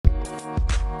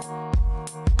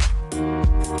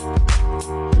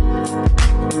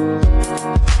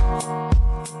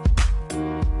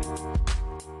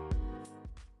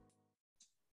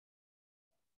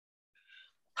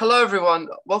Hello, everyone.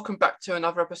 Welcome back to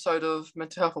another episode of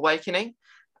Mental Health Awakening.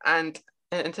 And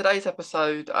in today's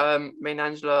episode, me and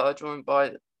Angela are joined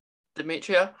by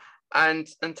Demetria. And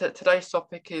today's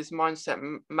topic is mindset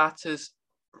matters,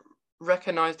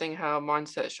 recognizing how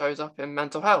mindset shows up in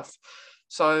mental health.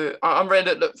 So I'm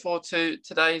really look forward to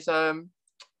today's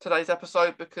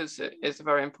episode because it is a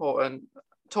very important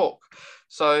talk.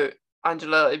 So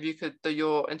Angela, if you could do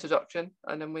your introduction,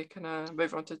 and then we can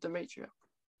move on to Demetria.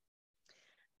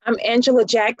 I'm Angela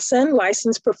Jackson,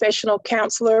 licensed professional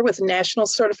counselor with national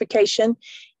certification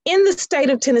in the state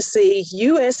of Tennessee,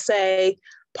 USA,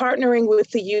 partnering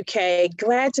with the UK.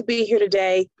 Glad to be here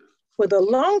today with a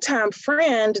longtime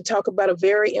friend to talk about a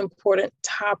very important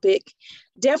topic.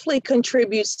 Definitely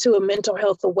contributes to a mental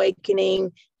health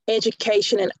awakening,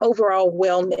 education, and overall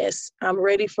wellness. I'm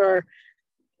ready for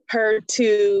her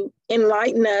to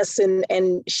enlighten us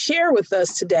and share with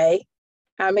us today.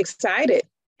 I'm excited.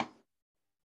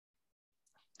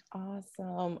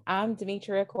 Awesome. I'm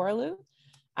Demetria Corlew.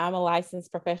 I'm a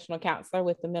licensed professional counselor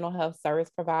with the mental health service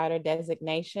provider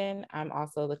designation. I'm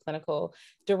also the clinical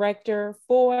director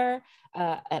for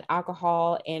an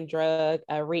alcohol and drug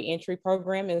reentry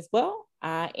program as well.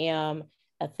 I am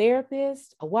a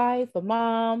therapist, a wife, a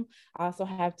mom. I also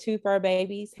have two fur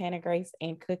babies, Hannah Grace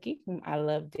and Cookie, whom I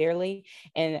love dearly.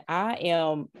 And I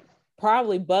am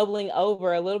probably bubbling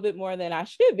over a little bit more than I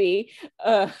should be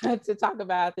to talk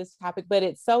about this topic, but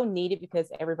it's so needed because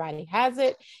everybody has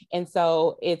it. And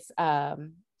so it's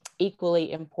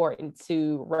equally important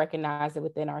to recognize it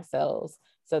within ourselves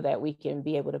so that we can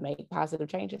be able to make positive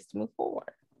changes to move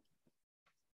forward.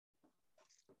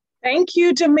 Thank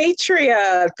you,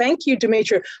 Demetria. Thank you,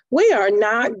 Demetria. We are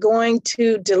not going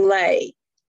to delay.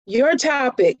 Your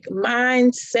topic,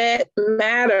 mindset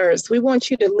matters. We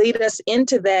want you to lead us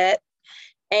into that.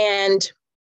 And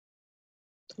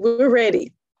we're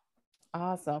ready.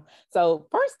 Awesome. So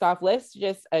first off, let's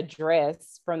just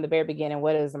address from the very beginning,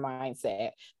 what is a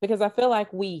mindset? Because I feel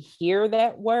like we hear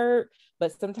that word,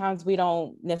 but sometimes we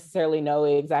don't necessarily know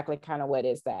exactly kind of what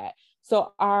is that.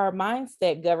 So our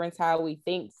mindset governs how we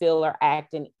think, feel, or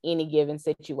act in any given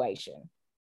situation.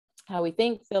 How we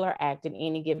think, feel, or act in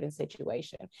any given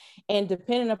situation. And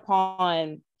depending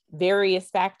upon various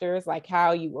factors like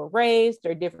how you were raised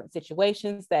or different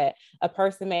situations that a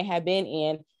person may have been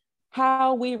in,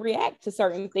 how we react to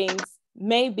certain things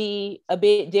may be a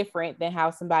bit different than how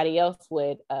somebody else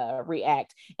would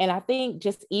react. And I think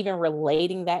just even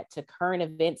relating that to current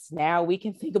events now, we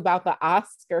can think about the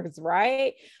Oscars,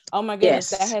 right? Oh my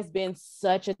goodness, yes. That has been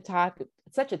such a topic,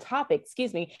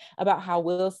 about how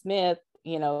Will Smith,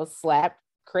 slapped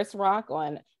Chris Rock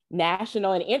on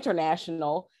national and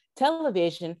international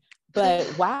television.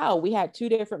 But wow, we had two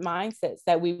different mindsets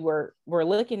that we were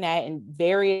looking at in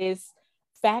various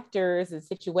factors and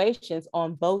situations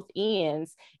on both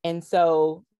ends. And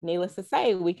so needless to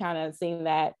say, we kind of seen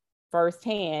that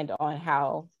firsthand on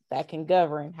how that can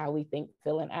govern how we think,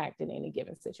 feel, and act in any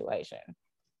given situation.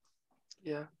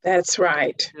 Yeah, that's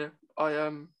right. Yeah,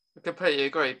 I completely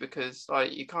agree because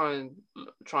like you kind of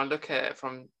try and look at it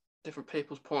from different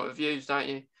people's point of views, don't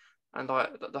you? And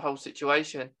like the whole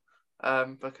situation.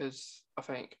 Because I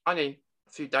think only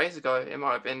a few days ago, it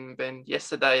might have been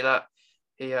yesterday that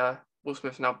Will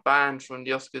Smith now banned from the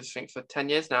Oscars, I think, for 10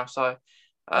 years now. So,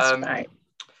 that's right.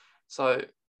 So,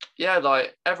 yeah,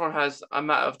 like everyone has a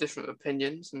matter of different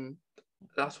opinions, and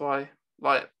that's why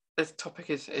like this topic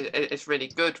is really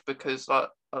good because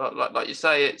like you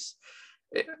say,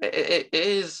 it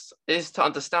is to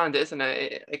understand it, isn't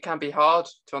it? It can be hard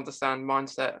to understand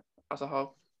mindset as a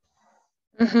whole.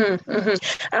 Mm-hmm,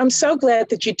 mm-hmm. I'm so glad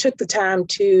that you took the time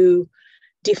to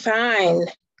define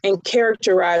and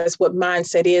characterize what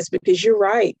mindset is, because you're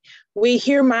right. We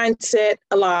hear mindset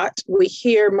a lot. We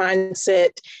hear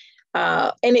mindset,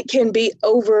 and it can be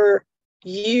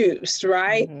overused,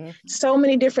 right? Mm-hmm. So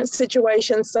many different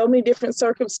situations, so many different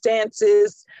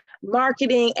circumstances,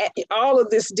 marketing, all of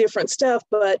this different stuff.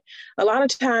 But a lot of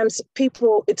times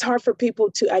it's hard for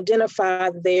people to identify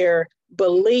their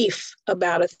belief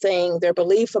about a thing, their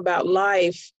belief about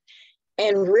life,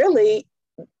 and really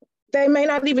they may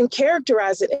not even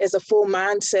characterize it as a full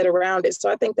mindset around it.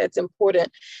 So I think that's important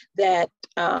that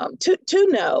to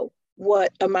know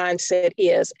what a mindset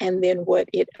is and then what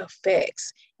it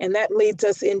affects. And that leads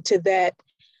us into that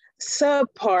sub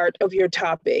part of your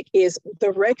topic is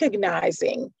the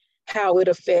recognizing how it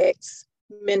affects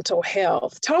mental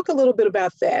health. Talk a little bit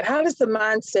about that. How does the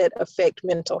mindset affect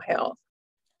mental health?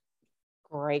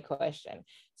 Great question.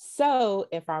 So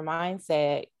if our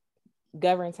mindset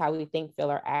governs how we think, feel,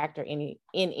 or act or in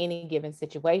any given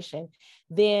situation,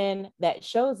 then that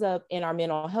shows up in our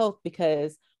mental health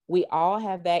because we all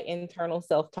have that internal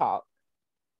self-talk.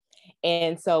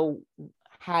 And so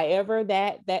however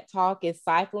that talk is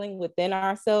cycling within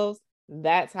ourselves,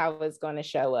 that's how it's going to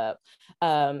show up.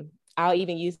 I'll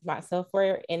even use myself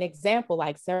for an example.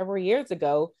 Like several years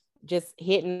ago, just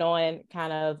hitting on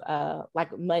kind of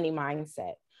like money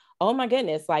mindset. Oh my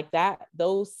goodness, like that,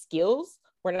 those skills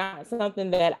were not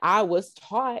something that I was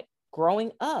taught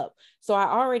growing up. So I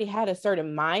already had a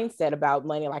certain mindset about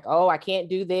money, like, oh, I can't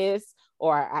do this,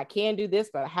 or I can do this,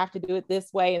 but I have to do it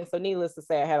this way. And so needless to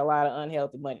say, I had a lot of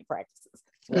unhealthy money practices.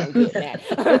 I'm getting that.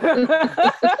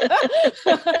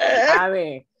 I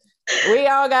mean, we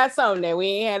all got something that we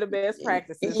ain't had the best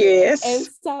practices. Yes. And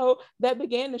so that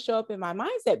began to show up in my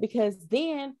mindset, because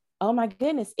then, oh my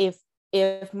goodness, if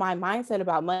my mindset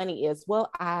about money is, well,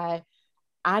 I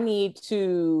need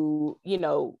to,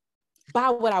 buy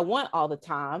what I want all the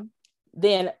time,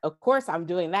 then of course I'm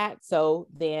doing that. So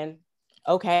then,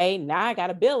 okay, now I got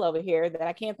a bill over here that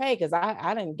I can't pay because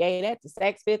I didn't gave that to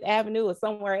Saks Fifth Avenue or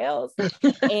somewhere else.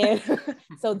 And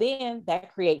so then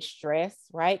that creates stress,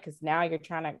 right? Because now you're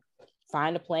trying to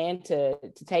find a plan to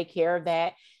take care of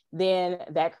that. Then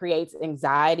that creates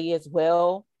anxiety as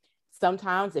well.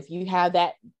 Sometimes if you have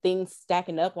that thing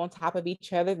stacking up on top of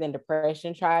each other, then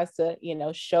depression tries to,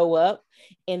 show up.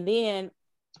 And then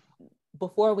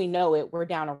before we know it, we're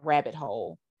down a rabbit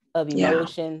hole of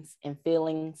emotions and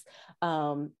feelings.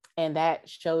 And that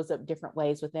shows up different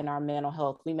ways within our mental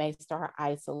health. We may start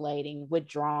isolating,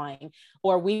 withdrawing,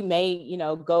 or we may,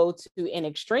 go to an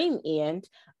extreme end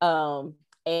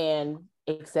and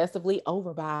excessively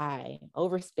overbuy,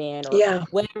 overspend, or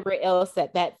whatever else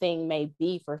that thing may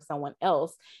be for someone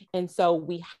else. And so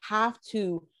we have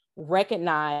to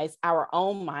recognize our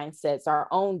own mindsets, our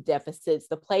own deficits,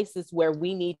 the places where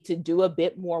we need to do a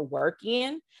bit more work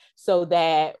in, so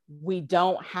that we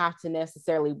don't have to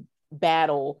necessarily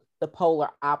battle the polar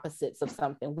opposites of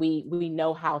something. We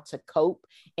know how to cope,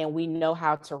 and we know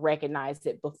how to recognize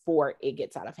it before it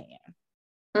gets out of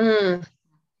hand.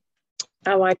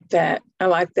 I like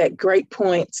that. Great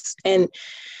points. And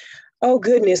oh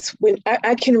goodness, when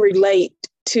I can relate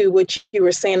to what you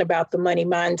were saying about the money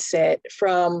mindset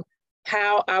from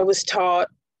how I was taught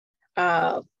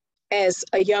as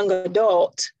a young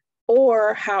adult,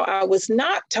 or how I was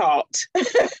not taught,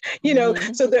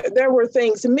 so there were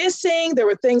things missing. There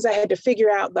were things I had to figure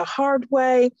out the hard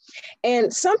way.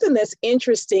 And something that's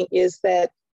interesting is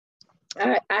that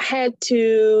I had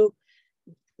to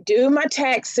do my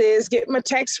taxes, get my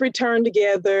tax return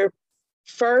together.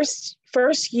 First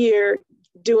year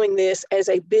doing this as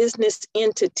a business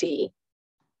entity.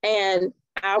 And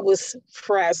I was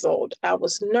frazzled. I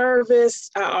was nervous.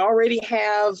 I already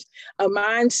have a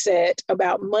mindset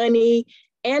about money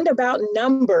and about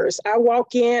numbers. I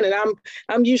walk in and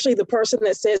I'm usually the person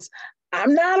that says,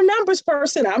 I'm not a numbers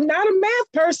person. I'm not a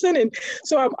math person. And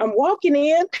so I'm walking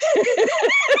in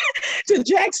to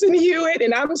Jackson Hewitt,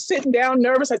 and I'm sitting down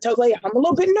nervous. I told Leah, I'm a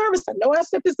little bit nervous. I know I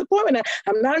set this appointment.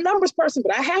 I'm not a numbers person,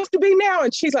 but I have to be now.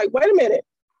 And she's like, wait a minute.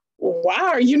 Why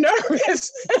are you nervous?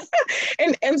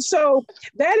 and so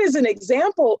that is an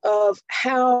example of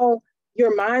how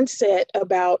your mindset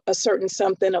about a certain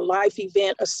something, a life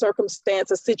event, a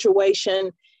circumstance, a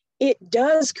situation, it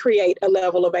does create a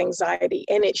level of anxiety,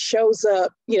 and it shows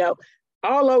up,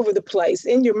 all over the place,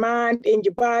 in your mind, in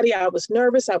your body. I was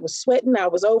nervous, I was sweating, I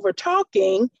was over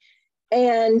talking.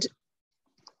 And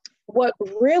what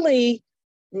really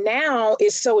now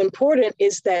is so important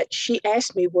is that she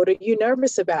asked me, what are you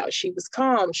nervous about? She was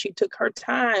calm. She took her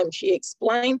time. She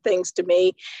explained things to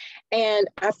me. And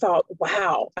I thought,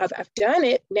 wow, I've done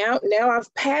it. Now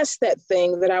I've passed that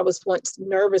thing that I was once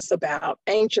nervous about,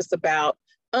 anxious about,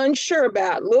 unsure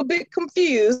about, a little bit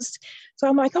confused. So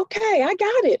I'm like, okay, I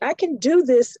got it. I can do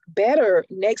this better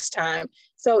next time.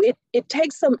 So it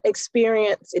takes some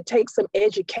experience. It takes some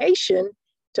education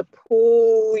to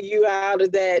pull you out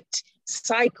of that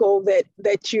cycle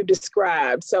that you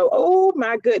described. So, oh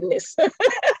my goodness,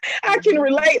 I can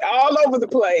relate all over the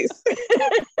place.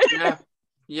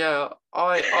 Yeah,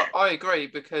 I agree,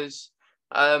 because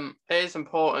it is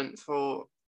important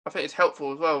I think it's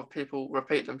helpful as well if people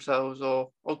repeat themselves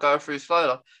or go through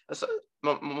slower. It's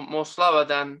more slower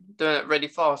than doing it really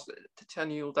fast to tell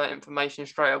you all that information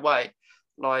straight away.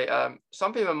 Like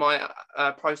some people might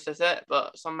process it,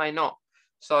 but some may not.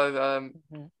 So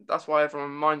that's why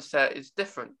everyone's mindset is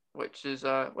different, which is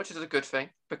a good thing,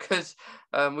 because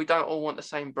we don't all want the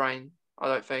same brain, I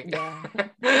don't think.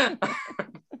 Yeah.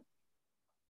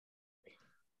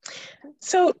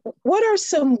 So what are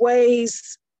some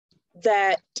ways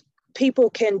that people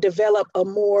can develop a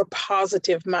more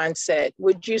positive mindset?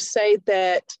 Would you say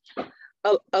that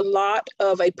a lot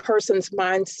of a person's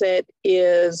mindset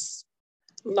is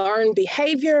learned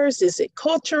behaviors? Is it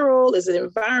cultural? Is it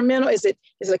environmental? Is it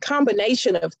a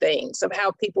combination of things of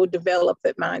how people develop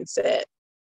that mindset?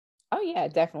 Oh yeah,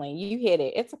 definitely. You hit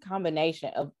it. It's a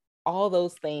combination of all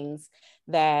those things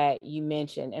that you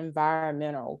mentioned,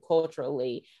 environmental,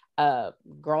 culturally,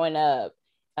 growing up,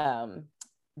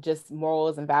 just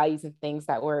morals and values and things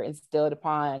that were instilled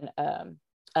upon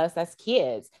us as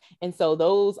kids. And so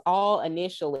those all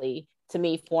initially, to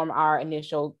me, form our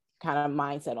initial kind of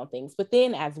mindset on things. But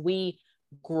then as we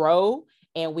grow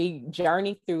and we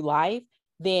journey through life,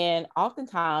 then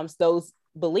oftentimes those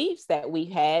beliefs that we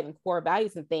had and core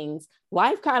values and things,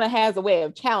 life kind of has a way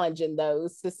of challenging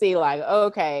those to see like,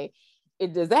 okay,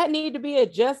 does that need to be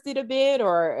adjusted a bit,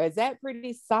 or is that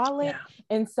pretty solid? Yeah.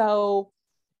 And so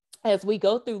as we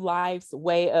go through life's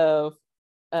way of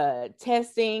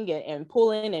testing and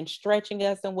pulling and stretching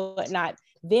us and whatnot,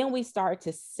 then we start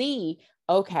to see,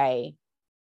 okay,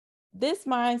 this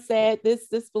mindset,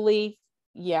 this belief,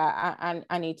 yeah,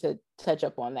 I need to touch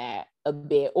up on that a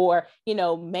bit. Or,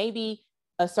 maybe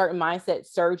a certain mindset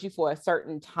serves you for a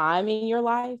certain time in your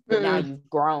life, but now you've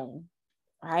grown,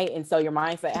 right? And so your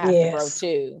mindset has to grow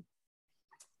too.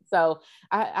 So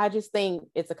I just think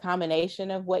it's a combination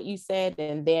of what you said,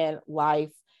 and then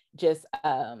life just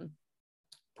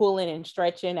pulling and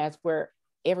stretching as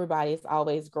everybody is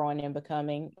always growing and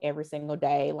becoming every single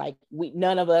day. Like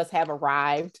none of us have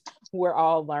arrived. We're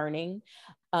all learning.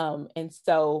 And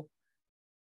so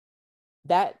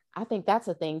I think that's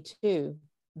a thing too.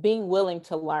 Being willing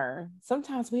to learn.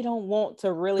 Sometimes we don't want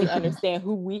to really understand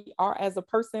who we are as a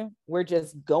person. We're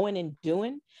just going and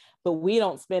doing, but we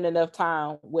don't spend enough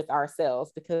time with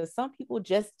ourselves because some people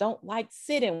just don't like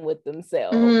sitting with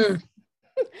themselves.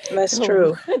 That's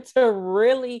true. To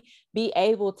really be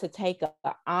able to take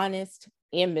an honest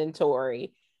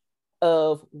inventory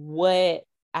of what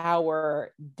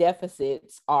our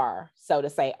deficits are, so to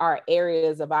say, our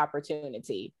areas of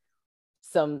opportunity,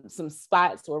 some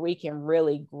spots where we can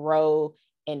really grow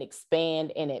and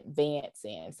expand and advance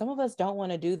in. Some of us don't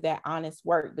want to do that honest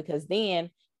work because then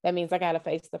that means I got to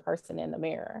face the person in the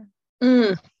mirror.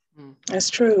 That's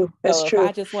true. That's true. If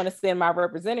I just want to send my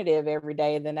representative every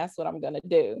day, then that's what I'm going to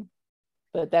do.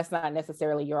 But that's not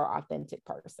necessarily your authentic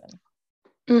person.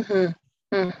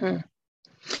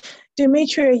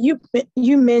 Demetria,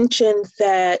 you mentioned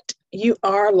that you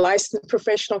are a licensed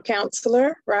professional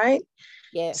counselor, right?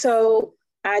 Yes. So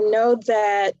I know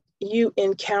that you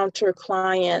encounter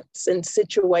clients in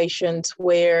situations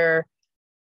where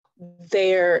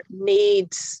there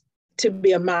needs to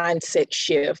be a mindset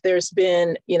shift. There's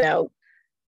been,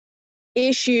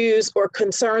 issues or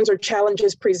concerns or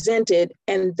challenges presented,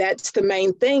 and that's the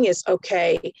main thing is,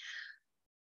 okay,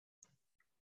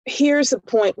 here's a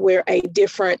point where a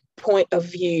different point of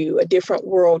view, a different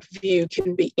worldview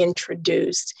can be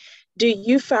introduced. Do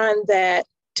you find that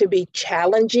to be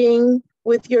challenging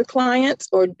with your clients,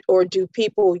 or do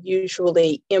people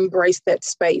usually embrace that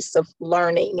space of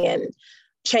learning and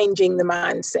changing the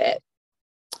mindset?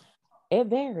 It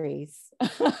varies.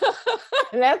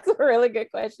 That's a really good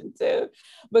question too,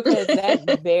 because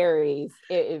that varies.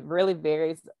 It really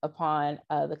varies upon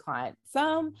the client.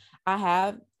 Some I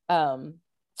have,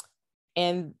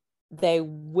 and they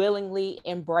willingly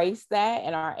embrace that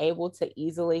and are able to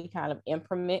easily kind of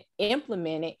implement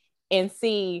it and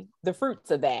see the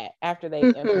fruits of that after they've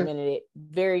implemented it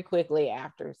very quickly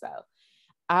after. So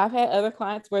I've had other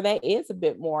clients where that is a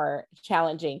bit more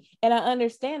challenging. And I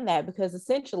understand that because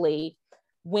essentially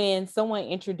when someone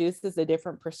introduces a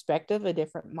different perspective, a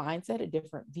different mindset, a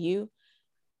different view,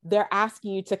 they're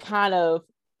asking you to kind of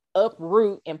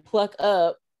uproot and pluck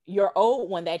up your old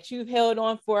one that you've held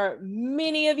on for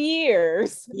many of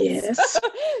years. Yes.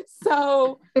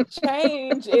 So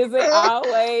change isn't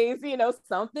always,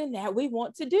 something that we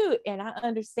want to do. And I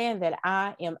understand that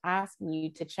I am asking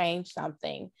you to change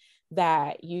something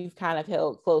that you've kind of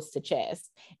held close to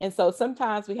chest. And so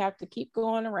sometimes we have to keep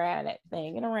going around that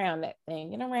thing and around that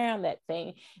thing and around that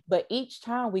thing. But each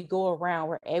time we go around,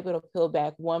 we're able to peel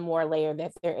back one more layer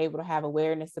that they're able to have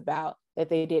awareness about that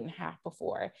they didn't have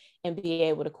before, and be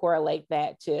able to correlate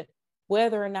that to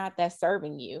whether or not that's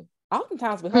serving you.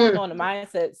 Oftentimes we hold on to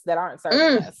mindsets that aren't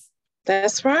serving us.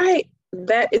 That's right.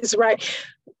 That is right.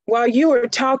 While you were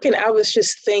talking, I was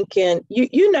just thinking,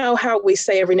 you know how we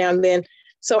say every now and then,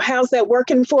 so how's that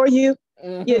working for you?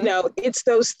 It's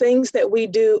those things that we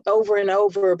do over and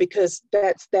over because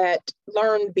that's that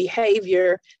learned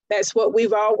behavior. That's what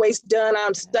we've always done.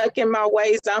 I'm stuck in my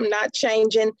ways. I'm not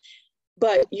changing,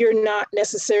 but you're not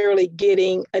necessarily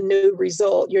getting a new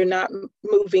result. You're not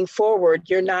moving forward.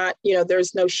 You're not,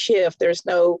 there's no shift. There's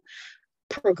no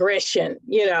progression,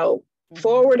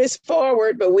 forward is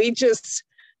forward, but we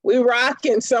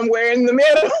rocking somewhere in the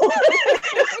middle.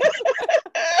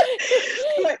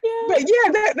 but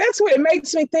yeah, that's what it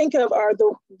makes me think of, are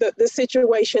the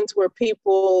situations where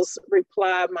people's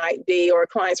reply might be, or a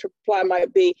client's reply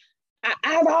might be,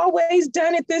 I've always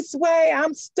done it this way.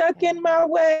 I'm stuck in my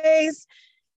ways.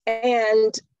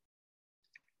 And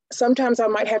sometimes I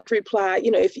might have to reply,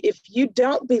 if you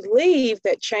don't believe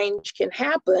that change can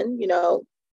happen,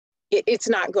 it's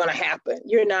not going to happen.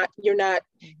 You're not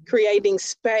creating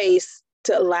space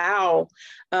to allow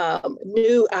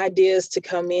new ideas to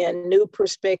come in, new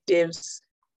perspectives,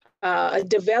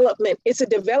 development. It's a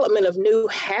development of new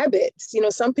habits.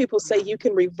 Some people say you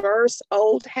can reverse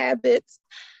old habits.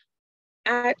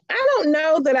 I don't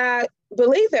know that I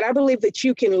believe that. I believe that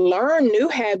you can learn new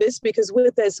habits, because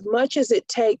with as much as it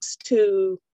takes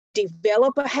to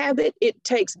develop a habit, it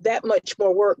takes that much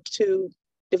more work to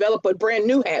develop a brand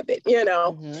new habit,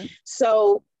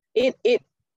 So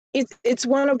it's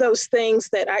one of those things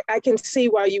that I can see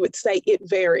why you would say it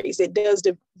varies. It does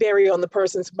vary on the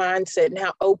person's mindset and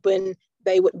how open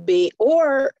they would be,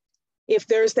 or if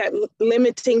there's that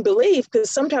limiting belief, because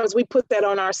sometimes we put that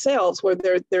on ourselves, where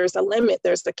there's a limit,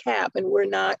 there's a cap, and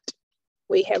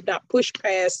we have not pushed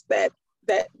past that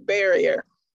barrier.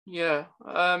 Yeah.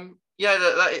 Like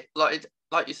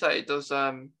you say, it does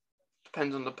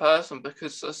depend on the person,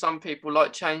 because some people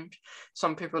like change,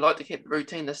 some people like to keep the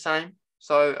routine the same.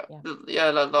 So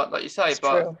like you say, that's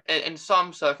but in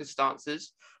some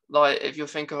circumstances, like if you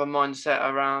think of a mindset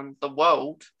around the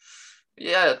world,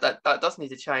 that does need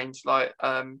to change. Like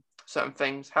certain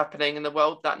things happening in the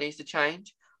world, that needs to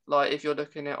change. Like if you're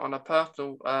looking at on a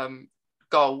personal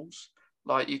goals,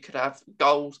 like you could have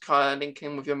goals kind of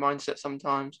linking with your mindset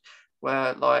sometimes,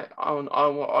 where like I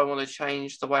want to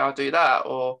change the way I do that,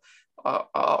 or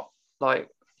like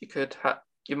you could have,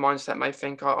 your mindset may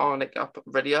think, I want to get up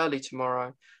really early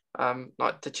tomorrow,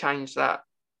 like to change that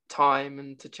time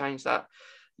and to change that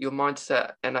your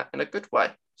mindset in a good way.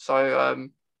 So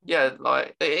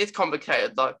like it is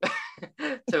complicated, like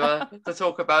to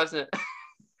talk about, isn't it?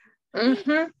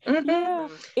 Yeah,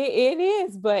 it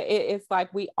is, but it's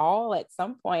like we all at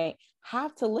some point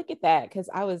have to look at that, because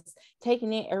I was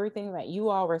taking in everything that you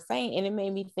all were saying, and it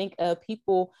made me think of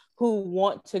people who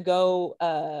want to go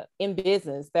in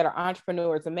business, that are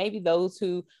entrepreneurs, and maybe those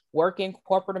who work in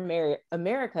corporate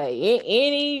America, in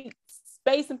any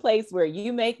space and place where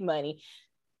you make money.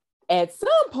 At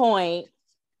some point,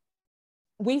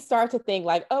 we start to think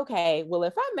like, okay, well,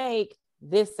 if I make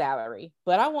this salary,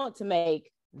 but I want to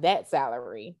make that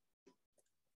salary,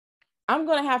 I'm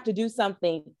going to have to do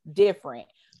something different.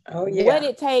 Oh, yeah. What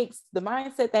it takes, the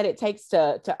mindset that it takes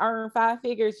to earn 5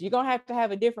 figures, you're going to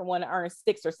have a different one to earn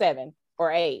 6 or 7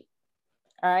 or 8.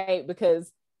 All right.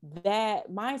 Because that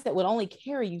mindset would only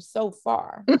carry you so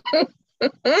far.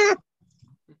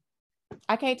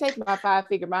 I can't take my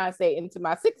 5-figure mindset into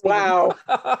my 6-figure. Wow.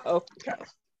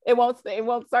 It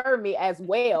won't serve me as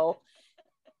well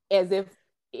as if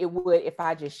it would if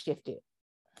I just shifted.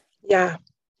 Yeah.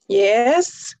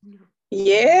 Yes.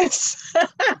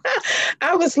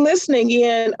 I was listening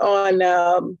in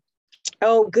on,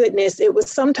 oh goodness, it was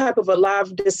some type of a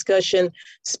live discussion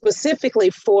specifically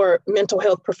for mental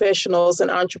health professionals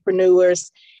and entrepreneurs.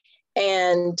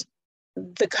 And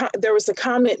there was a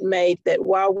comment made that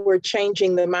while we're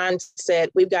changing the mindset,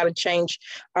 we've got to change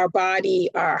our body,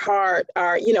 our heart,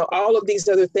 all of these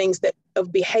other things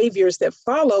of behaviors that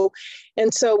follow.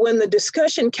 And so when the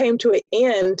discussion came to an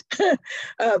end,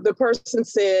 the person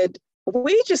said,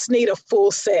 we just need a full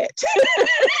set.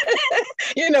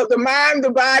 The mind,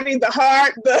 the body, the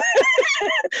heart, the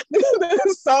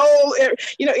soul.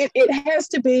 It has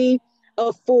to be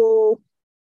a full-on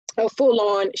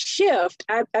shift.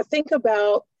 I think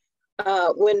about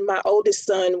when my oldest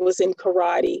son was in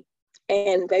karate,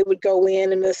 and they would go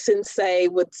in and the sensei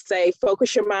would say,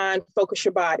 focus your mind, focus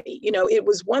your body. It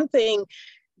was one thing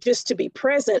just to be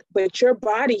present, but your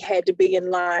body had to be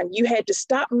in line. You had to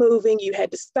stop moving. You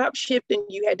had to stop shifting.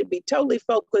 You had to be totally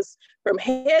focused from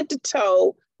head to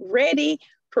toe, ready,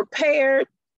 prepared,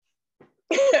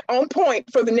 on point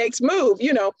for the next move,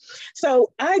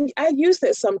 So I use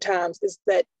that sometimes, is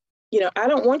that, I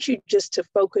don't want you just to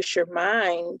focus your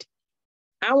mind.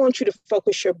 I want you to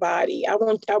focus your body. I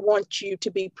want you to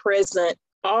be present,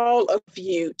 all of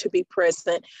you to be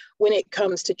present when it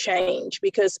comes to change,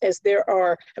 because as there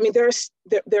are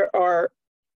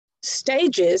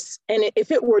stages, and if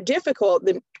it were difficult,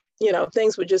 then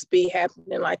things would just be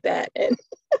happening like that. And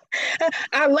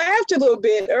I laughed a little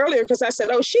bit earlier because I said,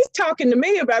 "Oh, she's talking to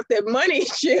me about that money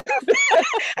shit."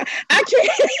 I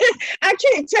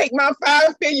can't take my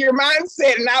 5-figure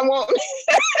mindset and I want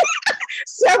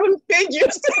 7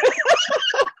 figures.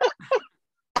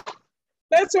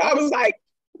 That's why I was like,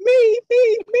 me.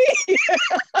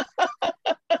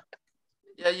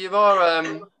 Yeah, you are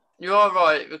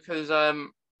right, because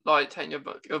like taking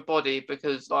your body,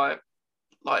 because like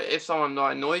if someone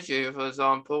like annoys you, for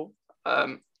example,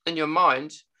 in your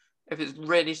mind, if it's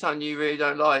really something you really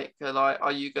don't like,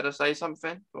 are you gonna say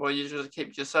something, or are you just keep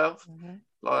it yourself? Mm-hmm.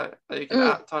 Like, are you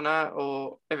gonna act on that,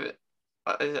 or if it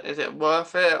is it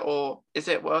worth it, or is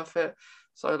it worth it?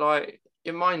 So like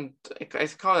your mind, it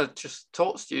kind of just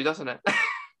talks to you, doesn't it?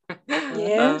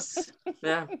 Yes.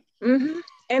 Yeah. Mm-hmm.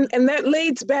 And that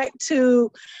leads back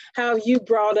to how you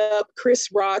brought up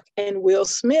Chris Rock and Will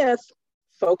Smith.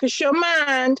 Focus your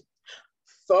mind,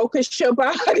 focus your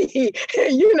body.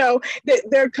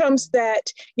 There comes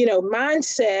that,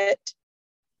 mindset.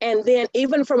 And then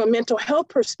even from a mental health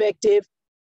perspective,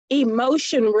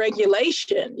 emotion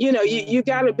regulation. You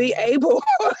got to be able,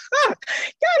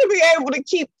 to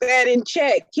keep that in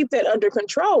check, keep that under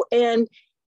control. And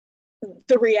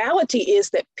the reality is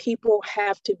that people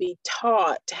have to be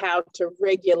taught how to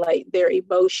regulate their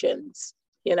emotions,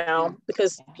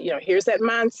 because, here's that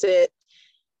mindset.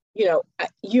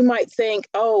 You might think,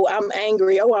 oh, I'm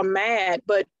angry, oh, I'm mad,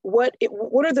 but what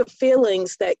are the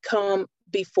feelings that come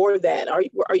before that? Are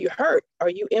you hurt? Are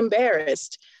you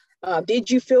embarrassed?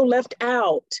 Did you feel left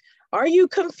out? Are you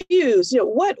confused?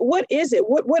 What is it?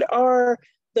 What are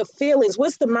the feelings?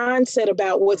 What's the mindset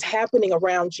about what's happening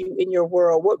around you in your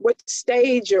world? What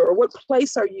stage or what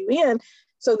place are you in,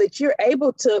 so that you're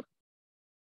able to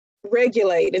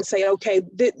regulate and say, okay,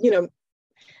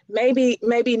 maybe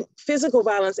physical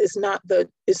violence is not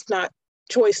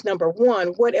choice number one.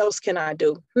 What else can I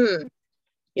do?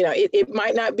 It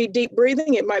might not be deep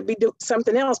breathing. It might be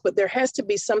something else, but there has to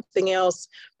be something else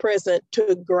present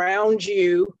to ground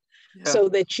you, so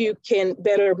that you can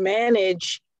better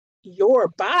manage your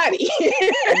body. We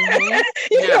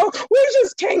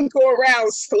just can't go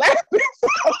around slapping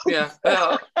folks. Yeah,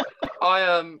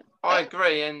 I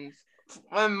agree. And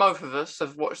when both of us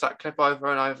have watched that clip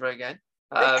over and over again,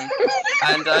 and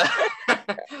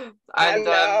I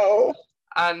know.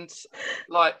 And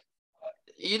like,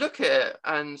 you look at it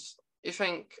and you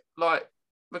think, like,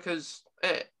 because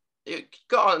it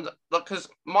got on, like, because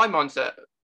my mindset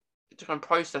is kind of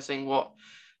processing what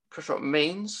Chris Rock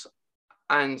means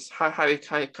and how he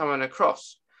coming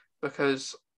across,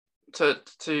 because to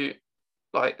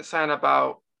like saying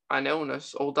about an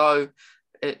illness, although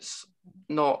it's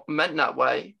not meant that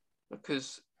way,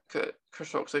 because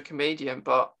Chris Rock's a comedian,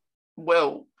 but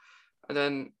Will, and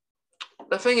then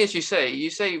the thing is, you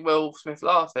see Will Smith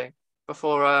laughing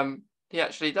before he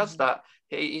actually does that.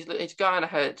 He's going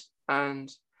ahead, and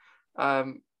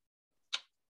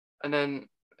then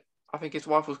I think his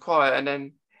wife was quiet, and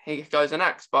then he goes and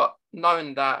acts, but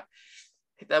knowing that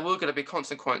there were going to be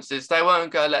consequences, they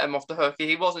weren't going to let him off the hook.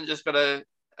 He wasn't just going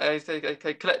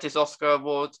to collect his Oscar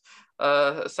award,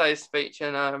 say his speech,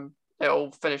 and it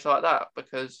all finished like that.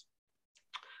 Because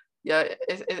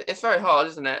it's very hard,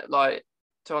 isn't it, like,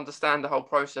 to understand the whole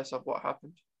process of what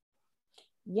happened.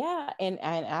 Yeah, and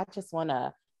I just want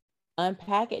to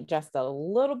unpack it just a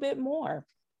little bit more,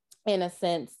 in a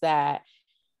sense that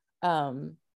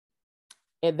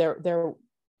there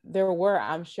were,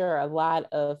 I'm sure, a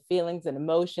lot of feelings and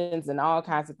emotions and all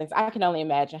kinds of things. I can only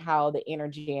imagine how the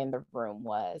energy in the room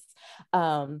was.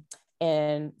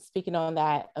 And speaking on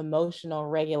that emotional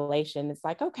regulation, it's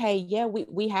like, okay, yeah,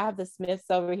 we have the Smiths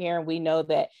over here, and we know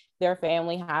that their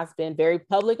family has been very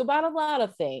public about a lot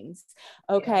of things.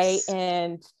 Okay. Yes.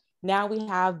 And now we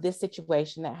have this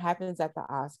situation that happens at the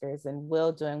Oscars, and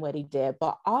Will doing what he did,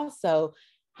 but also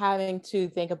having to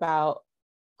think about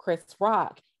Chris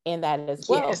Rock in that as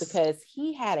well, yes, because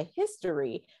he had a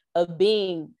history of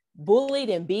being bullied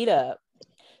and beat up.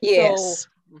 Yes.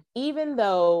 So even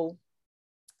though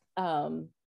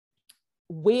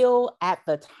Will at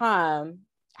the time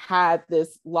had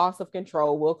this loss of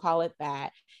control, we'll call it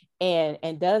that,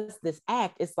 and does this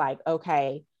act, it's like,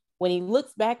 okay, when he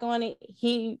looks back on it,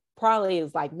 he probably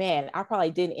is like, man, I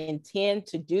probably didn't intend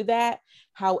to do that.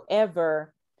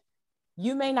 However,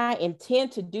 you may not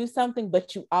intend to do something,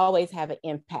 but you always have an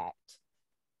impact.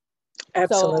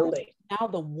 Absolutely. So now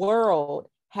the world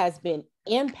has been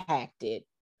impacted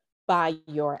by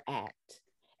your act.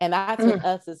 And that's in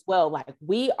us as well. Like,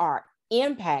 we are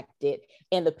impacted,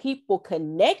 and the people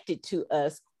connected to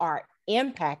us are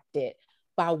impacted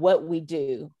by what we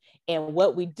do. And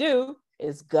what we do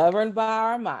is governed by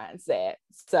our mindset.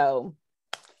 So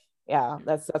Yeah,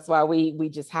 that's why we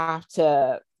just have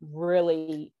to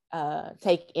really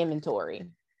take inventory.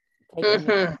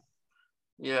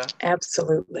 Yeah,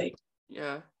 absolutely.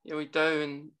 yeah, we do.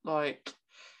 And like,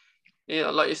 yeah,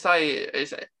 like you say,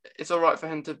 it's all right for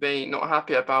him to be not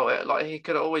happy about it. Like, he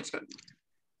could have always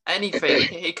anything.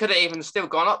 He could have even still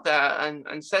gone up there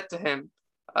and said to him,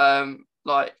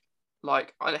 like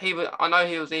I know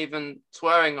he was even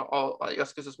swearing at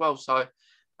Yoskis as well. So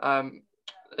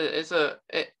it's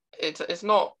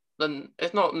not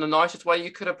the nicest way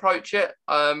you could approach it.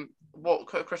 What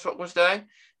Chris Rock was doing,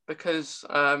 because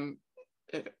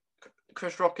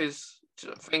Chris Rock is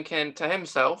thinking to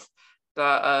himself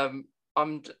that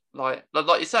I'm like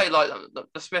you say, like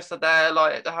the Smiths are there,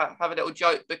 like to have a little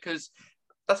joke, because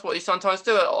that's what you sometimes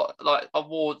do at like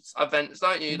awards events,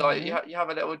 don't you? Like you have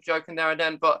a little joke in there and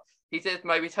then, but he did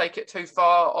maybe take it too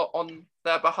far on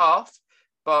their behalf.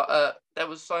 But there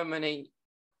was so many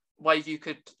ways you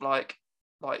could like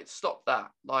stop that,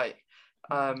 like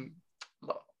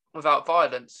without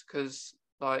violence, because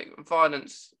like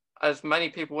violence, as many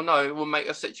people know, will make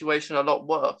a situation a lot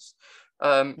worse.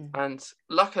 And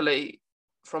luckily,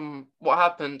 from what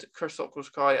happened, Chris Rock was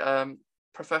quite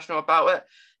professional about it.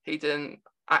 He didn't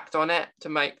act on it to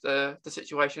make the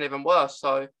situation even worse.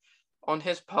 So on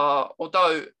his part,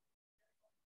 although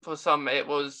for some it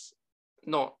was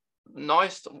not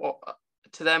nice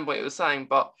to them what he was saying,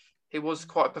 but he was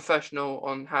quite professional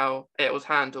on how it was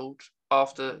handled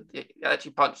after he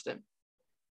actually punched him.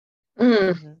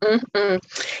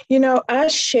 You know, I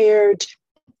shared,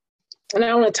 and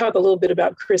I want to talk a little bit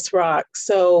about Chris Rock.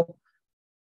 So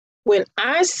when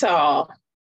I saw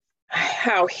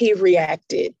how he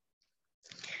reacted,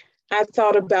 I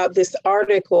thought about this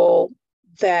article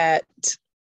that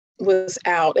was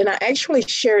out, and I actually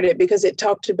shared it because it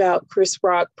talked about Chris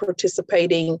Rock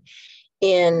participating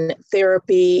in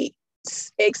therapy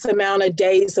X amount of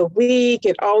days a week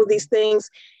and all of these things.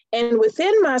 And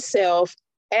within myself,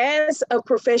 as a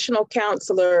professional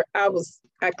counselor, I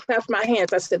clapped my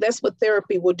hands. I said, that's what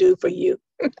therapy will do for you.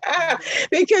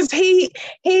 Because he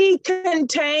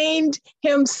contained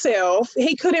himself.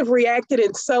 He could have reacted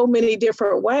in so many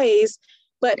different ways,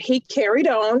 but he carried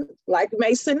on like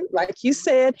Mason, like you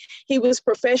said. He was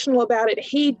professional about it.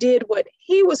 He did what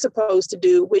he was supposed to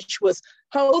do, which was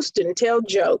host and tell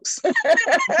jokes,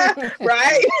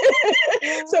 right?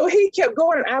 So he kept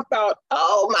going. And I thought,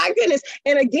 oh my goodness.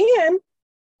 And again,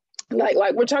 like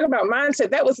we're talking about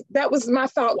mindset, that was my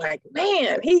thought, like,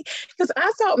 man, because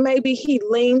I thought maybe he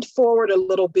leaned forward a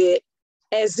little bit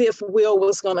as if Will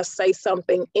was going to say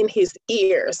something in his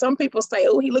ear. Some people say,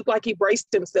 oh, he looked like he braced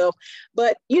himself.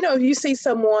 But, you know, you see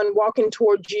someone walking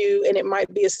towards you and it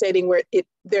might be a setting where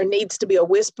there needs to be a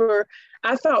whisper.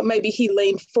 I thought maybe he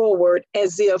leaned forward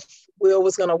as if Will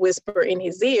was going to whisper in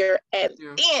his ear, and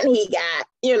then he got,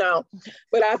 you know.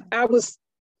 But I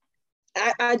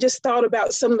just thought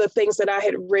about some of the things that I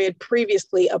had read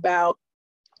previously about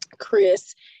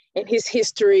Chris and his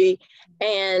history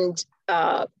and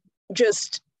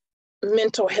just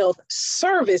mental health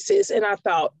services. And I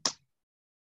thought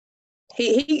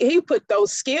he put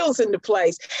those skills into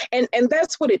place. And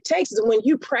that's what it takes, is when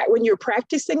you're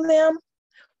practicing them,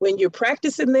 when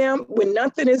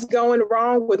nothing is going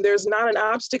wrong, when there's not an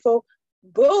obstacle,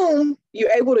 boom,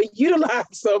 you're able to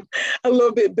utilize them a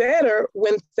little bit better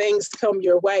when things come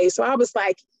your way. So I was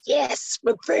like, yes,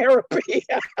 for therapy.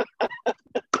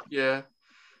 Yeah.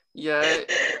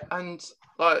 And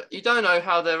like, you don't know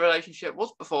how their relationship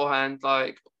was beforehand.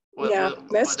 Like,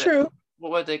 that's true.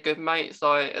 Were they good mates?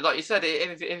 Like you said,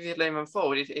 if you lean him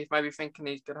forward, he's maybe thinking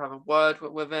he's gonna have a word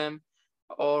with him,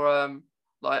 or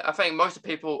like, I think most of the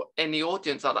people in the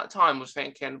audience at that time was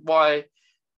thinking, why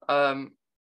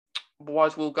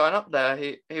is Will going up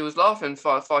there? He was laughing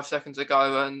 5 seconds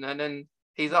ago, and then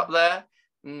he's up there,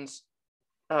 and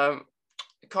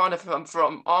kind of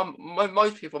from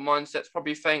most people's mindsets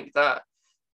probably think that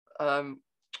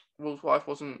Will's wife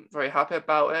wasn't very happy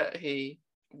about it.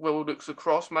 Will looks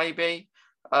across maybe,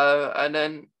 and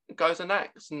then goes and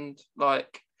acts, and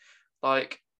like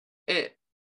it.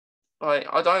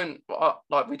 Like,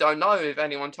 we don't know if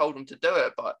anyone told him to do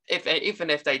it, but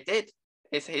even if they did,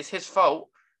 it's his fault.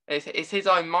 It's his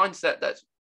own mindset that's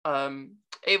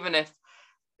even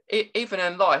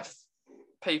in life,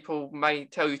 people may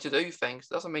tell you to do things,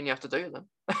 doesn't mean you have to do them.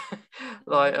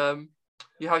 Like,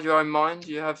 you have your own mind,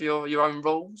 you have your own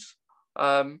rules.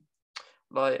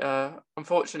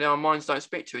 Unfortunately, our minds don't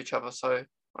speak to each other, so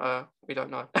we don't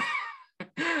know.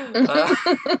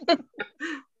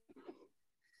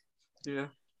 Yeah.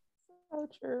 So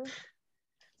true.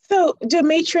 So,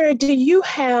 Demetria, do you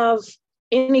have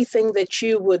anything that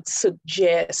you would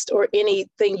suggest or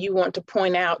anything you want to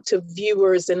point out to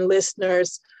viewers and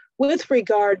listeners with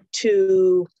regard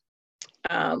to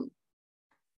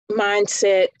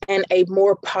mindset and a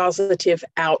more positive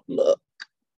outlook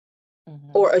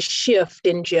or a shift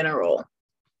in general?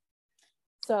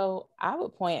 So I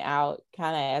would point out,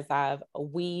 kind of as I've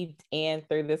weaved in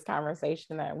through this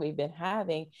conversation that we've been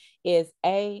having, is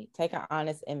take an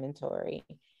honest inventory.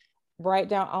 Write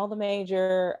down all the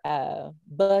major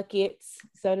buckets,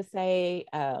 so to say,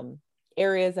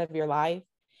 areas of your life,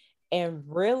 and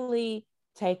really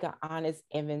take an honest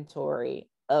inventory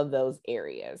of those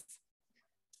areas.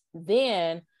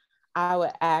 Then I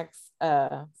would ask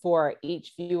for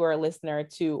each viewer or listener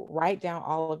to write down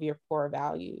all of your core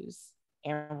values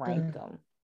and rank them.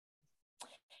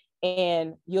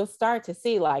 And you'll start to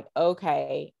see, like,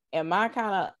 okay, am I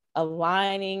kind of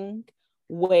aligning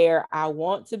where I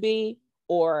want to be,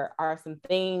 or are some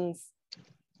things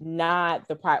not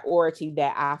the priority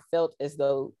that I felt as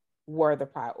though were the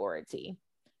priority?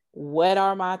 What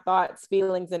are my thoughts,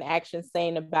 feelings, and actions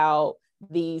saying about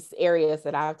these areas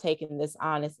that I've taken this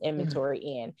honest inventory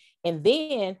in? And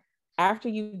then after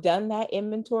you've done that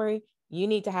inventory, you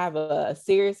need to have a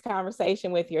serious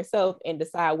conversation with yourself and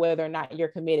decide whether or not you're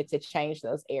committed to change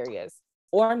those areas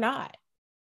or not.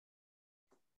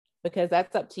 Because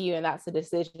that's up to you, and that's a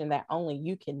decision that only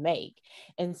you can make.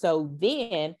 And so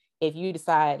then if you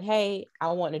decide, hey,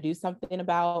 I want to do something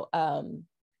about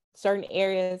certain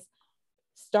areas,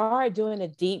 start doing a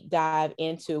deep dive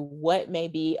into what may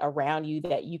be around you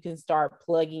that you can start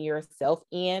plugging yourself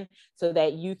in, so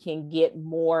that you can get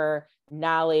more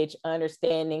knowledge,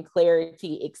 understanding,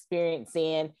 clarity, experience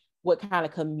in what kind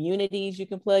of communities you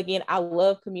can plug in. I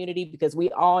love community because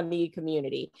we all need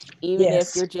community, even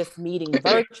if you're just meeting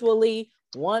virtually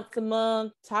once a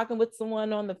month, talking with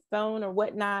someone on the phone or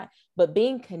whatnot. But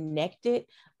being connected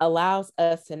allows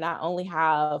us to not only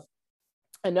have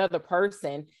another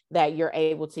person that you're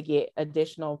able to get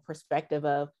additional perspective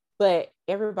of, but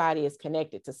everybody is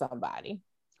connected to somebody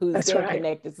who's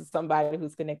connected to somebody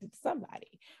who's connected to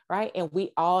somebody, right? And we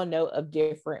all know of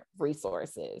different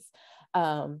resources.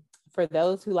 For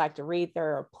those who like to read, there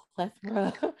are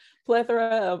a plethora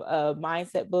of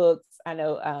mindset books. I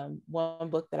know one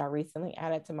book that I recently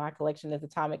added to my collection is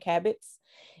Atomic Habits.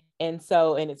 And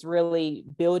it's really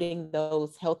building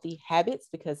those healthy habits,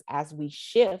 because as we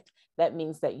shift, that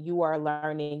means that you are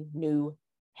learning new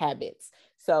habits.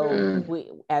 So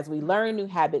as we learn new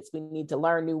habits, we need to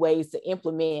learn new ways to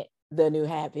implement the new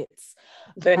habits.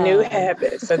 The new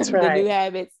habits, that's right. The new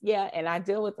habits, yeah. And I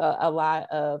deal with a lot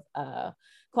of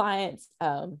clients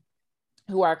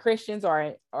who are Christians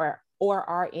or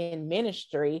are in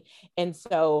ministry. And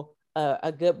so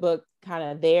a good book kind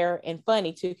of there, and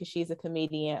funny too, because she's a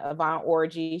comedian, Yvonne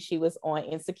Orji. She was on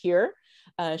Insecure.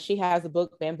 She has a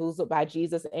book, Bamboozled by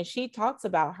Jesus, and she talks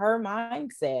about her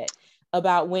mindset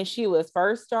about when she was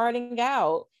first starting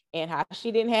out and how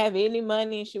she didn't have any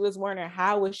money, and she was wondering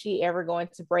how was she ever going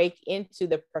to break into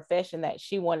the profession that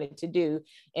she wanted to do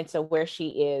into where she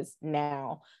is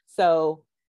now. So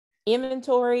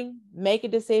inventory, make a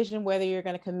decision whether you're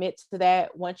going to commit to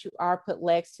that. Once you are put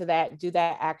legs to that, do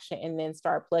that action, and then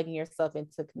start plugging yourself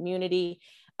into community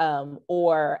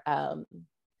or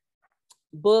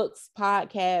books,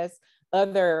 podcasts,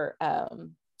 other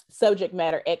subject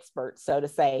matter experts, so to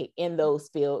say, in those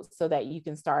fields, so that you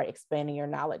can start expanding your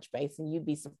knowledge base. And you'd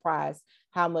be surprised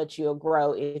how much you'll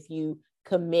grow if you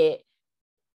commit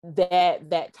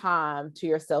that time to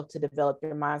yourself to develop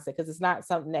your mindset, because it's not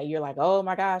something that you're like, oh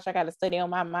my gosh, I got to study on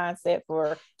my mindset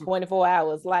for 24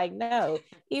 hours. Like, no,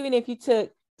 even if you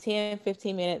took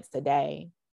 10-15 minutes a day,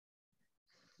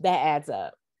 that adds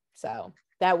up. So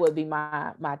that would be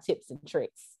my tips and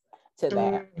tricks to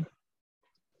that.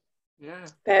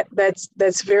 Yeah,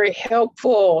 that's very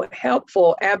helpful,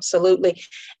 absolutely.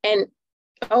 And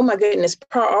oh my goodness,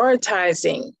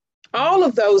 prioritizing, all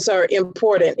of those are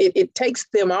important. It takes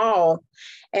them all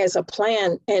as a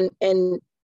plan, and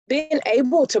being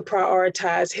able to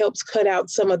prioritize helps cut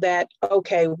out some of that.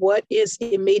 Okay, what is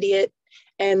immediate,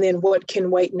 and then what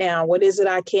can wait now? What is it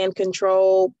I can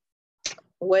control?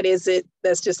 What is it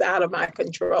that's just out of my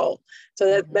control?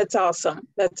 So that's awesome.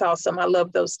 That's awesome. I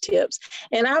love those tips.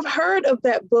 And I've heard of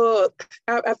that book.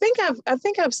 I think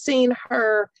I've seen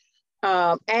her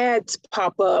ads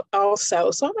pop up also.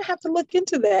 So I'm gonna have to look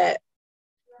into that.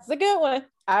 It's a good one.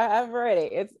 I've read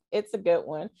it. It's a good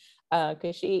one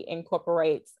because she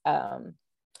incorporates her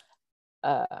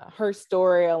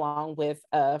story along with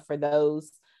for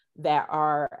those that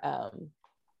are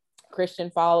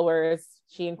Christian followers.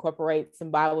 She incorporates some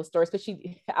Bible stories because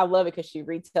I love it because she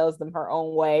retells them her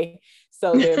own way.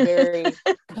 So they're very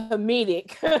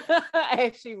comedic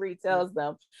as she retells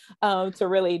them, to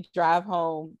really drive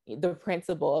home the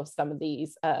principle of some of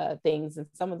these things and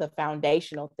some of the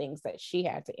foundational things that she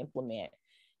had to implement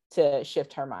to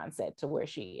shift her mindset to where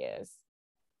she is.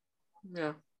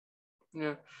 Yeah.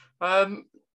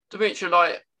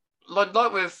 Demetria, like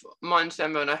with mindset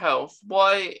and mental health,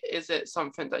 why is it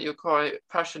something that you're quite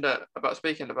passionate about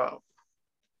speaking about?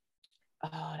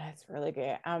 Oh, that's really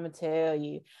good. I'm gonna tell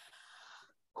you.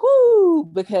 Whoo,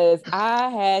 because I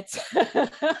had to,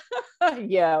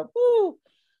 yeah, whoo,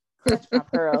 clutch my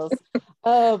pearls.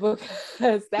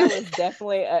 Because that was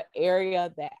definitely an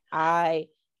area that I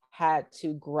had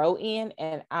to grow in,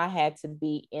 and I had to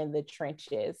be in the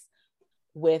trenches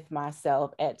with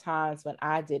myself at times when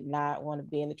I did not want to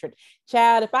be in the trench.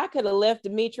 Child, if I could have left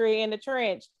Demetria in the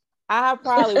trench, I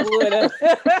probably would have.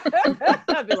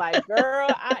 I'd be like, girl,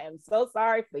 I am so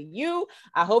sorry for you.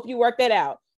 I hope you work that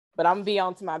out. But I'm gonna be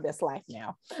on to my best life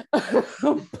now.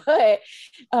 But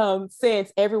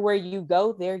since everywhere you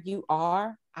go, there you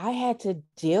are, I had to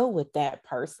deal with that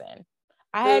person.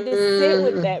 I had to sit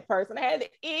with that person. I had to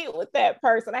eat with that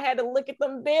person. I had to look at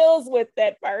them bills with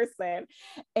that person.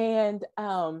 And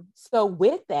so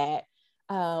with that,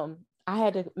 I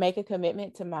had to make a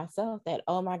commitment to myself that,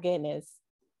 oh my goodness,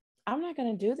 I'm not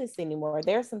going to do this anymore.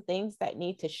 There are some things that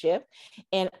need to shift.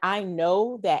 And I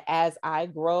know that as I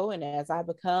grow and as I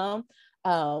become,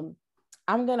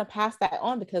 I'm going to pass that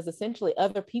on, because essentially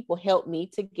other people help me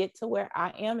to get to where I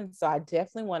am. And so I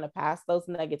definitely want to pass those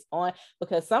nuggets on,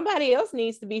 because somebody else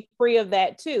needs to be free of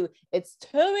that too. It's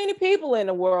too many people in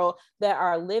the world that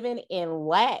are living in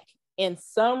lack in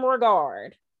some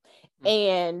regard.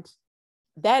 And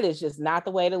that is just not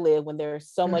the way to live when there's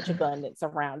so much abundance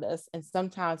around us. And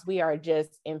sometimes we are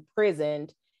just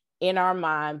imprisoned in our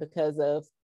mind because of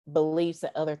beliefs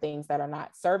and other things that are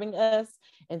not serving us.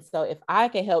 And so if I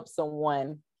can help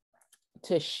someone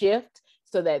to shift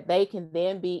so that they can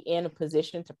then be in a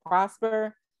position to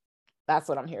prosper, that's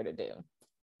what I'm here to do.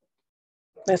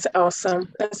 That's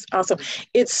awesome. That's awesome.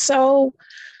 It's so,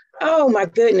 oh my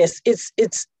goodness,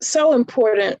 it's so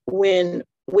important when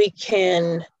we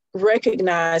can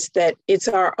recognize that it's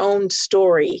our own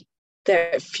story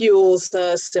that fuels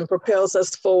us and propels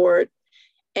us forward.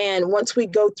 And once we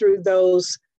go through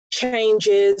those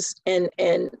changes and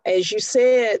as you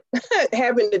said,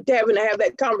 having to have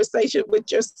that conversation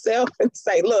with yourself and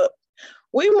say, look,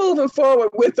 we're moving forward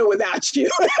with or without you.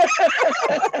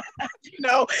 You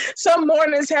know, some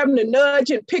mornings having to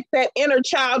nudge and pick that inner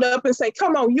child up and say,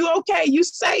 come on, you okay? You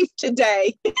safe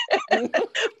today?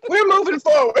 We're moving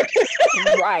forward.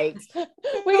 Right.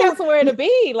 We got somewhere to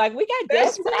be. Like, we got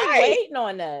That's destiny right. waiting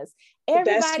on us.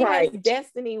 Everybody has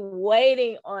destiny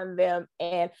waiting on them.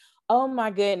 And oh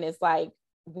my goodness, like,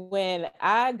 when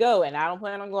I go, and I don't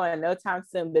plan on going no time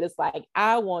soon, but it's like,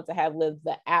 I want to have lived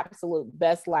the absolute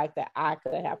best life that I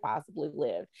could have possibly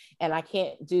lived. And I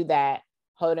can't do that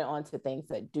holding on to things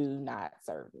that do not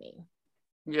serve me.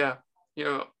 Yeah,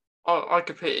 I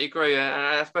completely agree.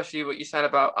 And especially what you said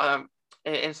about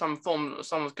in some form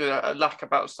someone's good at a lack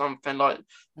about something, like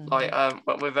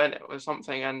with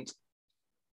something. And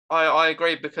I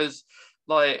agree, because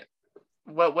like,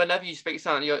 well, whenever you speak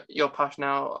something you're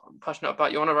passionate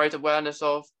about, you want to raise awareness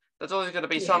of, there's always going to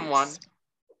be someone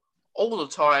all the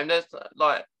time. There's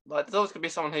like there's always going to be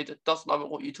someone who doesn't know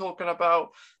what you're talking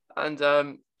about, and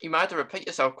you might have to repeat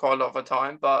yourself quite a lot of the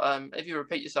time. But if you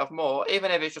repeat yourself more, even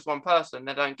if it's just one person,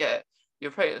 they don't get it. You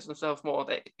repeat it themselves more,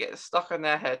 they get stuck in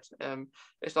their head.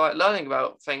 It's like learning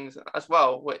about things as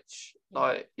well, which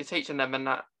like you're teaching them and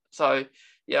that. So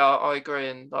yeah, I agree.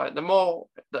 And like the more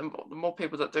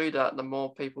people that do that, the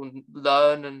more people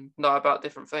learn and know about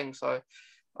different things. So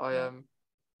I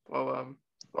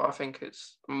think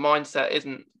it's mindset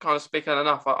isn't kind of speaking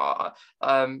enough. I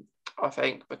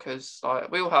think, because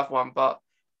like we all have one, but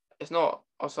it's not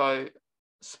also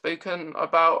spoken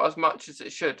about as much as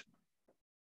it should.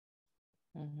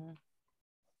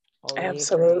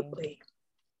 Absolutely.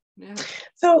 Yeah.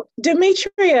 So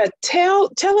Demetria, tell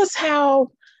us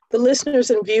how the listeners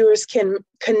and viewers can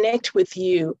connect with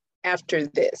you after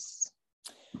this.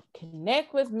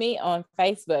 Connect with me on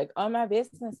Facebook on my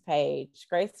business page,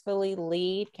 Gracefully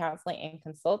Lead Counseling and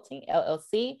Consulting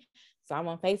LLC. So I'm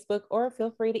on Facebook, or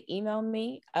feel free to email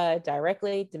me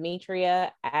directly,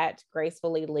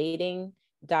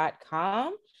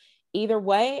 demetria@gracefullyleading.com. Either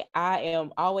way, I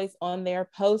am always on there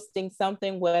posting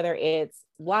something, whether it's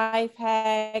life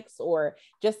hacks or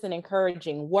just an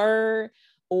encouraging word,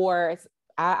 or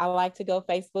I like to go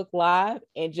Facebook Live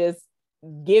and just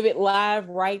give it live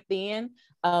right then,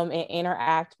 and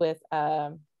interact with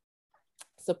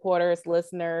supporters,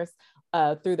 listeners,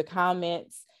 through the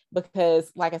comments,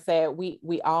 because like I said,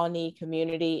 we all need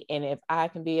community. And if I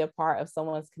can be a part of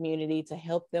someone's community to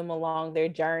help them along their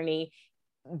journey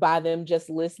by them just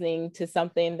listening to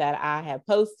something that I have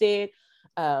posted,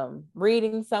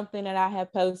 reading something that I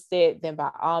have posted, then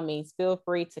by all means feel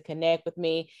free to connect with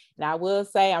me. And I will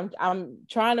say I'm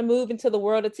trying to move into the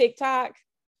world of TikTok.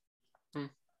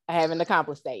 I haven't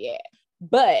accomplished that yet,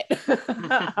 but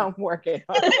I'm working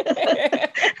on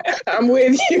it. I'm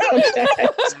with you on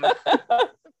that.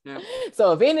 Yeah.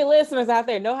 So if any listeners out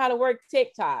there know how to work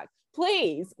TikTok,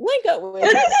 please link up with me.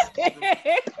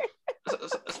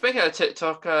 Speaking of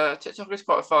TikTok, TikTok is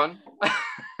quite fun.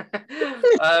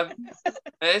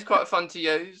 It is quite fun to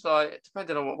use, like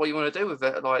depending on what you want to do with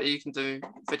it. Like you can do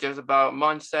videos about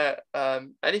mindset,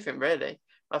 anything really.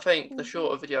 I think the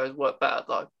shorter videos work better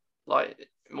though, like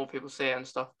more people see it and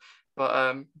stuff. But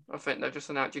I think they've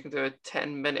just announced you can do a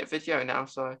 10-minute video now,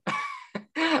 so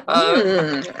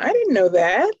I didn't know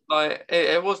that. like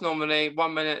it was normally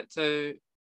 1 minute to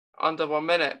under 1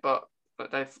 minute, but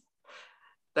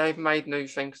they've made new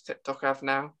things TikTok have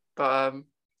now. But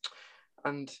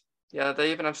and yeah,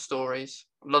 they even have stories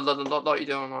like you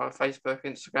do on Facebook,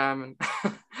 Instagram, and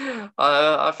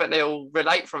I think they all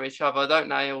relate from each other, don't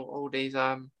they? All these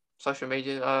social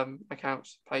media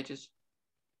accounts, pages.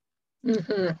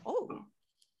 Mm-hmm. Oh,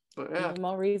 but yeah, even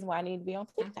more reason why I need to be on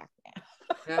TikTok now.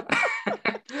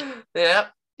 Yeah.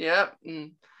 yeah.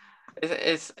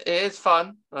 It is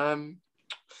fun. Yeah,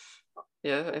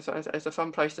 it's a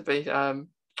fun place to be.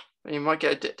 You might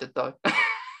get addicted though.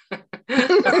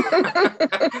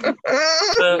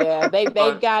 Yeah,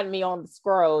 they've got me on the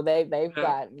scroll. They've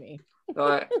got me.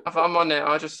 Like if I'm on it,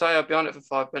 I just say I'll be on it for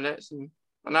 5 minutes, and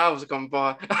an hour's gone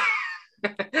by.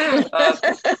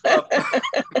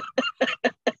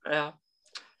 Yeah.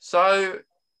 So,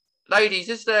 ladies,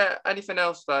 is there anything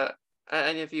else that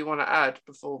any of you want to add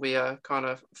before we kind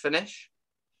of finish?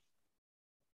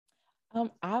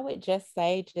 I would just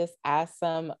say, just ask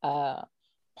some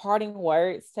parting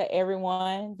words to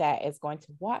everyone that is going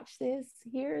to watch this,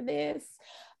 hear this,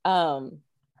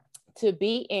 to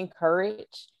be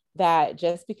encouraged that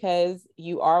just because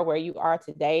you are where you are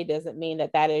today doesn't mean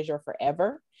that that is your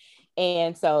forever.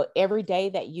 And so every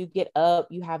day that you get up,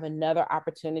 you have another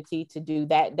opportunity to do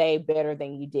that day better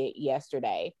than you did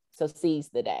yesterday. So seize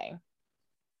the day.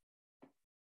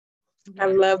 I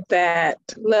love that.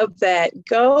 Love that.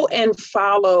 Go and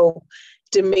follow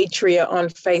Demetria on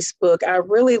Facebook. I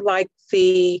really like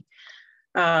the,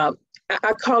 I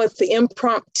call it the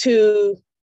impromptu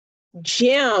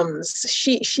gems.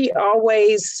 She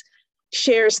always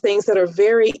shares things that are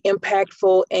very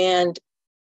impactful, and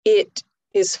it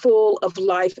is full of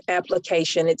life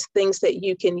application. It's things that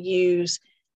you can use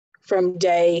from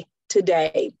day to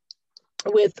day,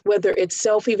 with whether it's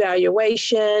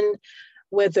self-evaluation,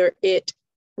 whether it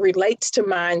relates to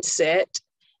mindset,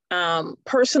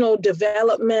 personal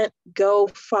development. Go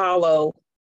follow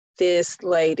this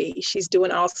lady. She's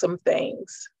doing awesome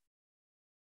things.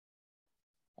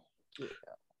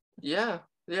 Yeah.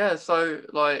 So,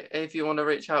 like, if you want to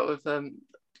reach out with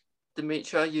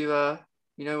Demetria, you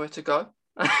know where to go.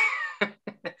 I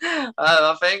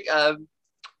think.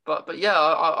 But yeah,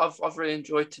 I've really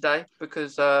enjoyed today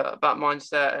because about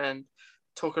mindset and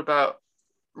talk about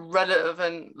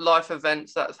relevant life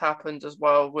events that's happened as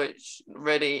well, which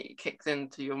really kicks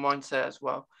into your mindset as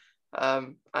well.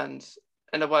 And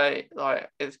in a way, like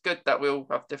it's good that we all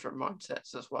have different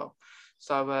mindsets as well.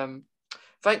 So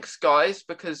thanks guys,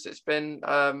 because it's been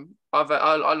I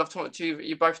love talking to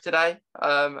you both today,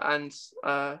 and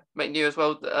meeting you as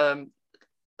well,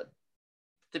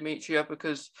 Demetria,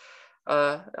 because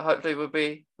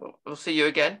hopefully we'll see you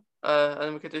again,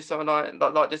 and we could do something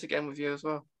like this again with you as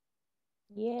well.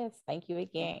 Yes, thank you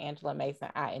again, Angela Mason.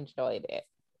 I enjoyed it.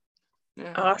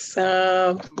 Yeah.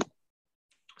 Awesome.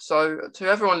 So to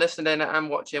everyone listening and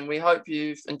watching, we hope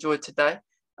you've enjoyed today's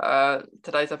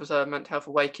episode of Mental Health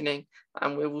Awakening,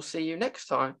 and we will see you next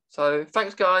time. So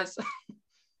thanks guys.